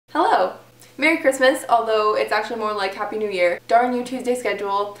Hello! Merry Christmas, although it's actually more like Happy New Year. Darn you Tuesday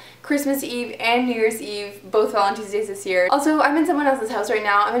schedule. Christmas Eve and New Year's Eve both fell on Tuesdays this year. Also, I'm in someone else's house right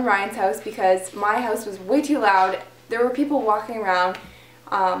now. I'm in Ryan's house because my house was way too loud. There were people walking around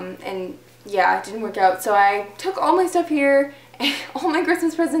and yeah, it didn't work out. So I took all my stuff here, all my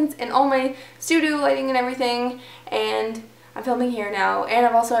Christmas presents and all my studio lighting and everything, and I'm filming here now. And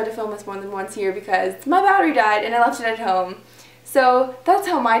I've also had to film this more than once here because my battery died and I left it at home. So that's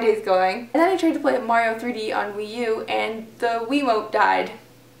how my day's going. And then I tried to play Mario 3D on Wii U and the Wiimote died.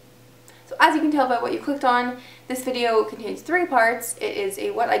 So as you can tell by what you clicked on, this video contains 3 parts. It is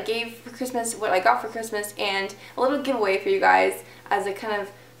a what I gave for Christmas, what I got for Christmas, and a little giveaway for you guys as a kind of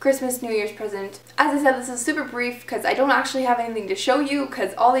Christmas, New Year's present. As I said, this is super brief because I don't actually have anything to show you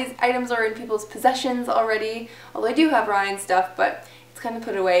because all these items are in people's possessions already. Although I do have Ryan's stuff, but it's kind of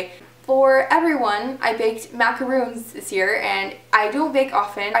put away. For everyone, I baked macaroons this year, and I don't bake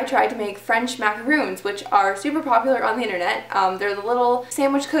often. I tried to make French macaroons, which are super popular on the internet. They're the little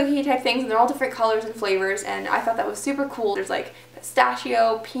sandwich cookie type things, and they're all different colors and flavors, and I thought that was super cool. There's like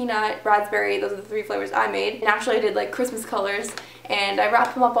pistachio, peanut, raspberry, those are the 3 flavors I made. And actually I did like Christmas colors, and I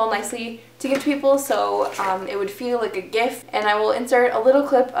wrapped them up all nicely to give to people so it would feel like a gift. And I will insert a little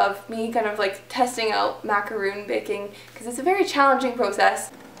clip of me kind of like testing out macaroon baking because it's a very challenging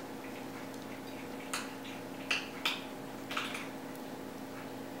process.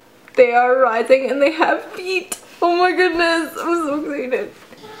 They are rising and they have feet. Oh my goodness, I'm so excited.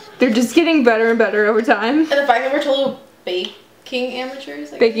 They're just getting better and better over time. And the fact that we're total baking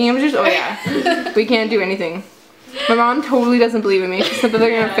amateurs. Baking amateurs? Oh yeah. We can't do anything. My mom totally doesn't believe in me. She said that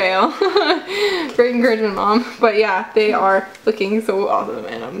they're gonna fail. Great encouragement, Mom. But yeah, they are looking so awesome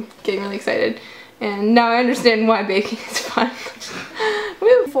and I'm getting really excited. And now I understand why baking is fun.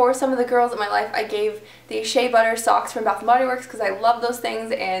 Woo. For some of the girls in my life, I gave the Shea Butter socks from Bath & Body Works because I love those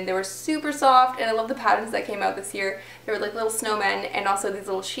things and they were super soft, and I love the patterns that came out this year. They were like little snowmen and also these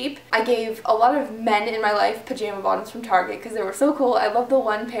little sheep. I gave a lot of men in my life pajama bottoms from Target because they were so cool. I love the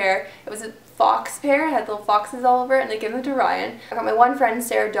one pair. It was a fox pair. It had little foxes all over it, and I gave them to Ryan. I got my one friend,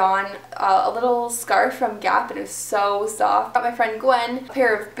 Sarah Dawn, a little scarf from Gap, and it was so soft. I got my friend Gwen a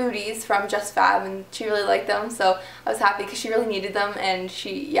pair of booties from Just Fab, and she really liked them, so I was happy because she really needed them, and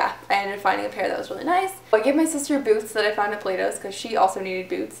I ended up finding a pair that was really nice. I gave my sister boots that I found at Plato's because she also needed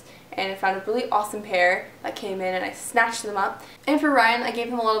boots, and I found a really awesome pair that came in and I snatched them up. And for Ryan, I gave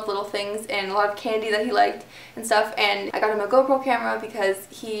him a lot of little things and a lot of candy that he liked and stuff, and I got him a GoPro camera because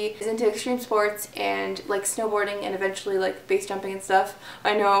he is into extreme sports and like snowboarding and eventually like base jumping and stuff.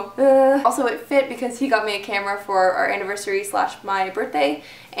 I know. Also it fit because he got me a camera for our anniversary / my birthday,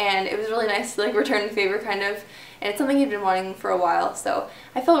 and it was really nice to like return the favor kind of, and it's something he'd been wanting for a while, so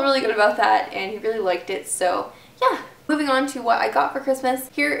I felt really good about that and he really liked it, so yeah. Moving on to what I got for Christmas,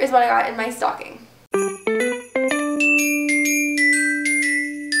 here is what I got in my stocking.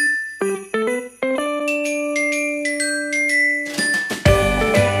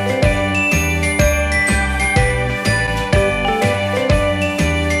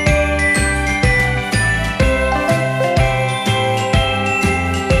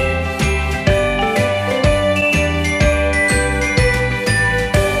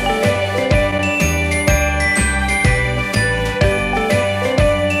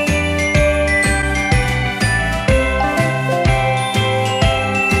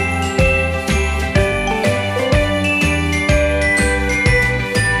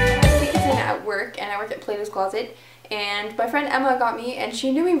 Closet, and my friend Emma got me, and she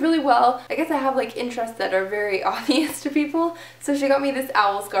knew me really well. I guess I have like interests that are very obvious to people, so she got me this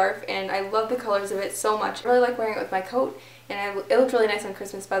owl scarf, and I love the colors of it so much. I really like wearing it with my coat, and it looked really nice on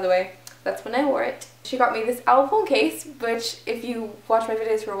Christmas, by the way. That's when I wore it. She got me this owl phone case, which if you watch my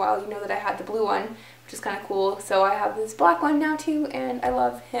videos for a while, you know that I had the blue one, which is kind of cool. So I have this black one now too, and I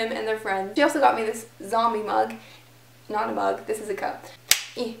love him and their friends. She also got me this zombie mug. Not a mug, this is a cup.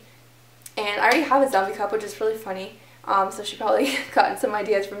 And I already have a zombie cup, which is really funny, so she probably gotten some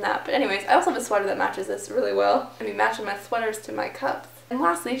ideas from that. But anyways, I also have a sweater that matches this really well. I mean, matching my sweaters to my cups. And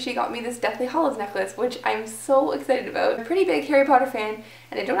lastly, she got me this Deathly Hallows necklace, which I'm so excited about. I'm a pretty big Harry Potter fan,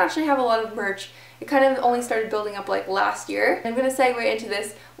 and I don't actually have a lot of merch. It kind of only started building up like last year. I'm going to segue into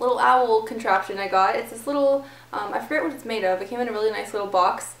this little owl contraption I got. It's this little, I forget what it's made of. It came in a really nice little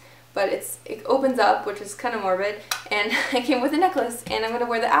box, but it opens up, which is kind of morbid, and I came with a necklace, and I'm going to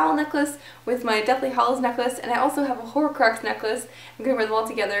wear the owl necklace with my Deathly Hallows necklace, and I also have a Horcrux necklace. I'm going to wear them all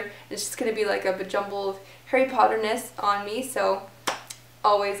together. It's just going to be like a jumble of Harry Potter-ness on me, so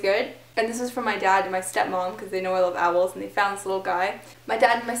always good. And this is from my dad and my stepmom because they know I love owls and they found this little guy. My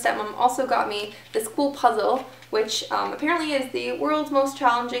dad and my stepmom also got me this cool puzzle, which apparently is the world's most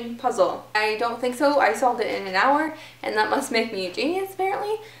challenging puzzle. I don't think so. I solved it in an hour, and that must make me a genius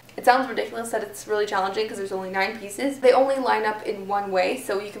apparently. It sounds ridiculous that it's really challenging because there's only 9 pieces. They only line up in one way,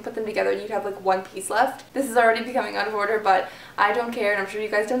 so you can put them together and you'd have like 1 piece left. This is already becoming out of order, but I don't care, and I'm sure you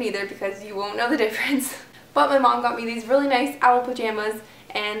guys don't either because you won't know the difference. But my mom got me these really nice owl pajamas,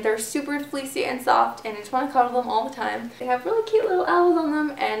 and they're super fleecy and soft, and I just want to cuddle them all the time. They have really cute little owls on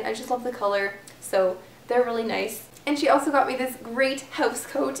them, and I just love the color, so they're really nice. And she also got me this great house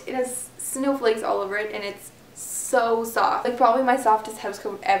coat. It has snowflakes all over it, and it's so soft. Like probably my softest house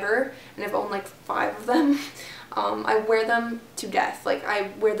coat ever, and I've owned like 5 of them. I wear them to death. Like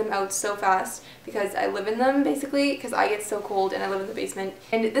I wear them out so fast because I live in them basically because I get so cold and I live in the basement.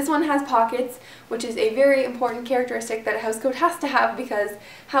 And this one has pockets, which is a very important characteristic that a housecoat has to have because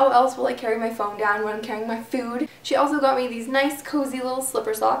how else will I carry my phone down when I'm carrying my food? She also got me these nice cozy little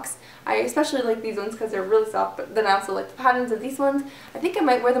slipper socks. I especially like these ones because they're really soft, but then I also like the patterns of these ones. I think I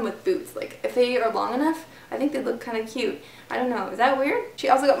might wear them with boots. Like if they are long enough, I think they look kind of cute. I don't know, is that weird? She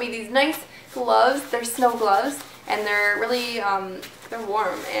also got me these nice gloves. They're snow gloves, and they're really, they're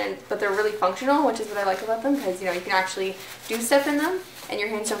warm, but they're really functional, which is what I like about them because, you know, you can actually do stuff in them and your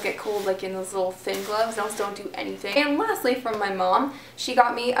hands don't get cold like in those little thin gloves. Those don't do anything. And lastly, from my mom, she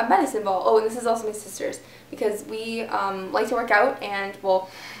got me a medicine ball. Oh, and this is also my sister's because we like to work out, and well,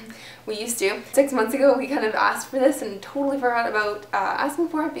 we used to. 6 months ago we kind of asked for this and totally forgot about asking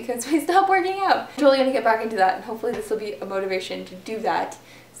for it because we stopped working out. I'm totally gonna get back into that, and hopefully this will be a motivation to do that.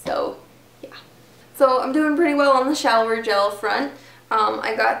 So yeah. So I'm doing pretty well on the shower gel front.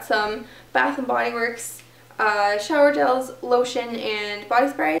 I got some Bath & Body Works shower gels, lotion, and body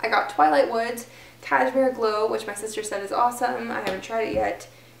spray. I got Twilight Woods Cashmere Glow, which my sister said is awesome. I haven't tried it yet.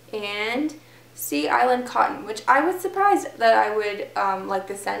 And Sea Island Cotton, which I was surprised that I would like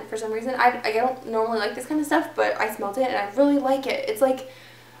this scent for some reason. I don't normally like this kind of stuff, but I smelled it and I really like it. It's like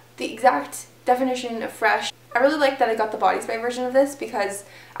the exact definition of fresh. I really like that I got the body spray version of this because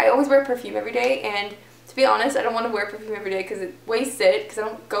I always wear perfume every day, and to be honest, I don't want to wear perfume every day because it wastes it because I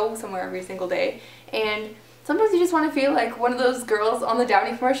don't go somewhere every single day. And sometimes you just want to feel like one of those girls on the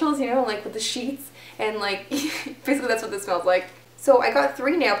Downy commercials, you know, like with the sheets, and like basically that's what this smells like. So I got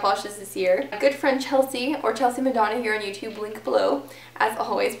 3 nail polishes this year. My good friend Chelsea, or Chelsea Madonna here on YouTube, link below, as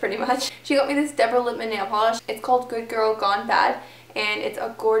always pretty much. She got me this Deborah Lippmann nail polish. It's called Good Girl Gone Bad, and it's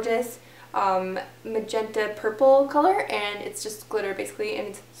a gorgeous magenta purple color, and it's just glitter basically, and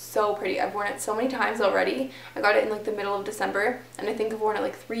it's so pretty. I've worn it so many times already. I got it in like the middle of December, and I think I've worn it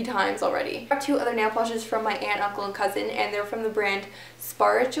like 3 times already. I got 2 other nail polishes from my aunt, uncle, and cousin, and they're from the brand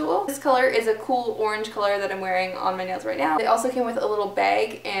Spiritual. This color is a cool orange color that I'm wearing on my nails right now. It also came with a little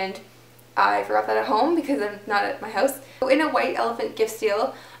bag, and I forgot that at home because I'm not at my house. So in a white elephant gift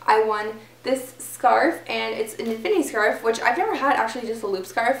steal, I won this scarf, and it's an infinity scarf, which I've never had actually just a loop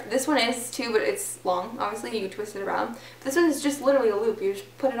scarf. This one is too, but it's long. Obviously you twist it around. But this one is just literally a loop. You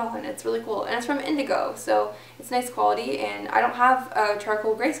just put it on. It's really cool, and it's from Indigo, so it's nice quality. And I don't have a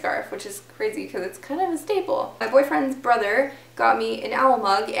charcoal gray scarf, which is crazy because it's kind of a staple. My boyfriend's brother got me an owl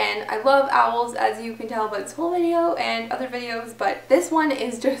mug, and I love owls, as you can tell by this whole video and other videos, but this one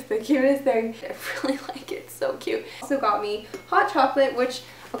is just the cutest thing. I really like it. It's so cute. Also got me hot chocolate, which,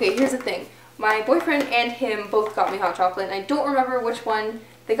 okay, here's the thing. My boyfriend and him both got me hot chocolate, and I don't remember which one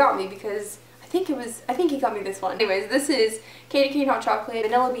they got me because I think he got me this one. Anyways, this is candy cane hot chocolate,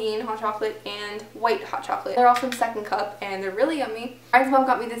 vanilla bean hot chocolate, and white hot chocolate. They're all from Second Cup, and they're really yummy. Ryan's mom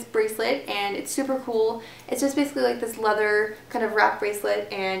got me this bracelet, and it's super cool. It's just basically like this leather kind of wrap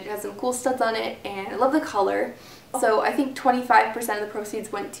bracelet, and it has some cool studs on it, and I love the color. So I think 25% of the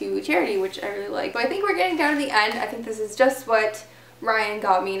proceeds went to charity, which I really like. So I think we're getting down to the end. I think this is just what Ryan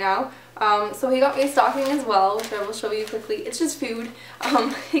got me now. So he got me a stocking as well, which I will show you quickly. It's just food.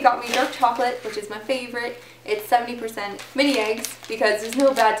 He got me dark chocolate, which is my favorite. It's 70% mini eggs because there's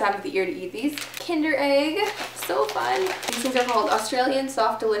no bad time of the year to eat these. Kinder Egg, so fun. These things are called Australian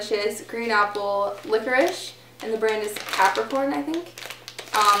Soft Delicious Green Apple Licorice, and the brand is Capricorn, I think.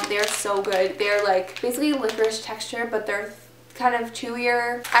 They are so good. They're like basically licorice texture, but they're kind of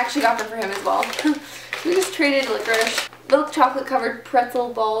chewier. I actually got them for him as well. We just traded licorice. Milk chocolate covered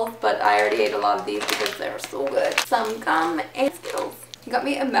pretzel balls, but I already ate a lot of these because they're so good. Some gum and Skittles. He got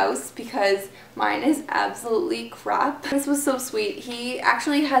me a mouse because mine is absolutely crap. This was so sweet. He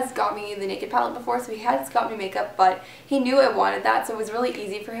actually has got me the Naked palette before, so he has got me makeup, but he knew I wanted that, so it was really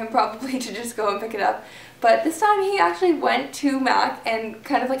easy for him probably to just go and pick it up. But this time he actually went to MAC and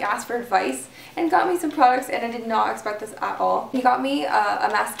kind of like asked for advice and got me some products, and I did not expect this at all. He got me a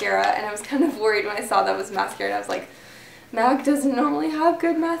mascara, and I was kind of worried when I saw that was mascara, and I was like, MAC doesn't normally have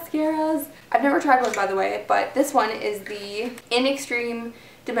good mascaras. I've never tried one, by the way, but this one is the In Extreme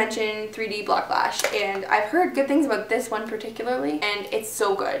Dimension 3D Black Lash, and I've heard good things about this one particularly, and it's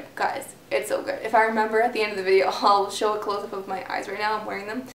so good, guys. It's so good. If I remember at the end of the video, I'll show a close-up of my eyes right now. I'm wearing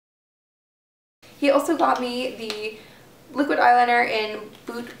them. He also got me the liquid eyeliner in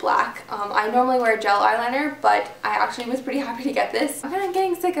Boot Black. I normally wear gel eyeliner, but I actually was pretty happy to get this. I'm kind of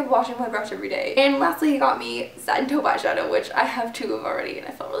getting sick of washing my brush every day. And lastly, he got me Satin Taupe eyeshadow, which I have 2 of already, and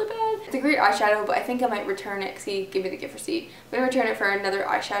I felt really bad. It's a great eyeshadow, but I think I might return it because he gave me the gift receipt. I'm going to return it for another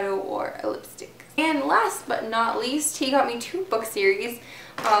eyeshadow or a lipstick. And last but not least, he got me 2 book series.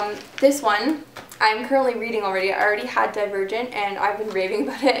 This one I'm currently reading already. I already had Divergent, and I've been raving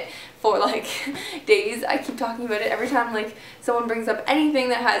about it for like days. I keep talking about it every time like someone brings up anything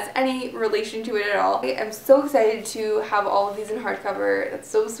that has any relation to it at all. I'm so excited to have all of these in hardcover. That's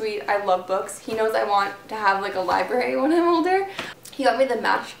so sweet. I love books. He knows I want to have like a library when I'm older. He got me the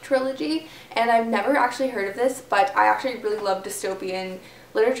Match trilogy, and I've never actually heard of this, but I actually really love dystopian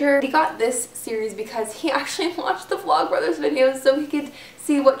literature. He got this series because he actually watched the Vlogbrothers videos so he could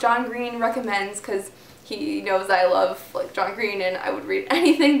see what John Green recommends, because he knows I love like John Green and I would read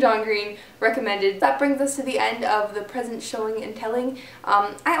anything John Green recommended. That brings us to the end of the present showing and telling.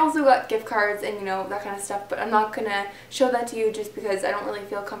 I also got gift cards and, you know, that kind of stuff, but I'm not gonna show that to you just because I don't really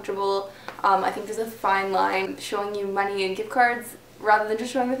feel comfortable. I think there's a fine line showing you money and gift cards rather than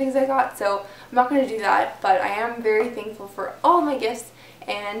just showing the things I got, so I'm not going to do that, but I am very thankful for all my gifts,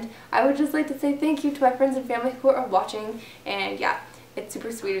 and I would just like to say thank you to my friends and family who are watching, and yeah, it's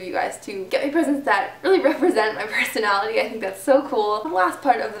super sweet of you guys to get me presents that really represent my personality. I think that's so cool. The last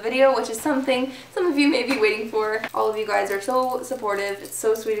part of the video, which is something some of you may be waiting for. All of you guys are so supportive. It's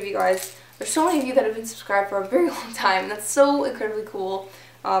so sweet of you guys. There's so many of you that have been subscribed for a very long time. That's so incredibly cool.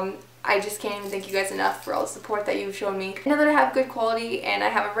 I just can't even thank you guys enough for all the support that you've shown me. Now that I have good quality and I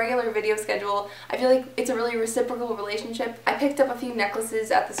have a regular video schedule, I feel like it's a really reciprocal relationship. I picked up a few necklaces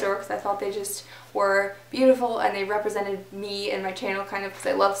at the store because I thought they just were beautiful and they represented me and my channel kind of, because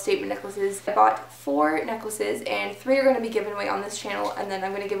I love statement necklaces. I bought 4 necklaces and 3 are going to be given away on this channel, and then I'm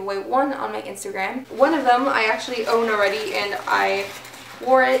going to give away 1 on my Instagram. One of them I actually own already, and I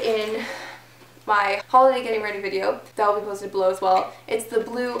wore it in my holiday getting ready video. That will be posted below as well. It's the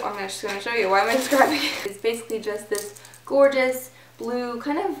blue, I'm just going to show you, why am I describing it? It's basically just this gorgeous blue,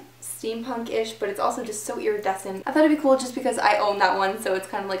 kind of steampunk-ish, but it's also just so iridescent. I thought it'd be cool just because I own that one, so it's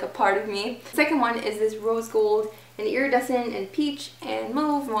kind of like a part of me. The second one is this rose gold and iridescent and peach and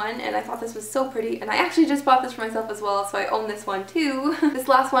mauve one, and I thought this was so pretty, and I actually just bought this for myself as well, so I own this one too. This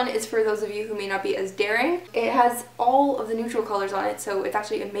last one is for those of you who may not be as daring. It has all of the neutral colors on it, so it's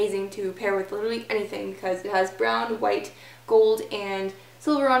actually amazing to pair with literally anything because it has brown, white, gold, and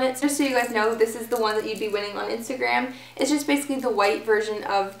silver on it. So just so you guys know, this is the one that you'd be winning on Instagram. It's just basically the white version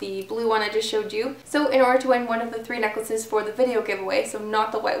of the blue one I just showed you. So in order to win one of the 3 necklaces for the video giveaway, so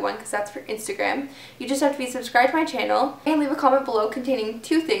not the white one because that's for Instagram, you just have to be subscribed to my channel and leave a comment below containing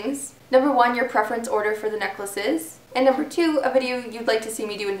 2 things. Number 1, your preference order for the necklaces. And number 2, a video you'd like to see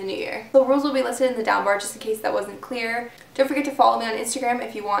me do in the new year. The rules will be listed in the down bar just in case that wasn't clear. Don't forget to follow me on Instagram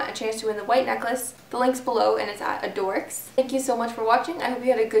if you want a chance to win the white necklace. The link's below and it's at Adorix. Thank you so much for watching. I hope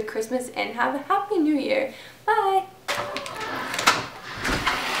you had a good Christmas and have a happy new year. Bye!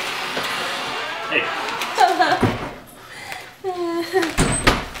 Hey.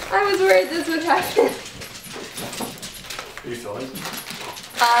 I was worried this would happen. Are you filming?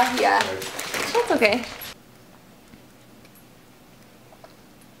 Yeah. That's okay.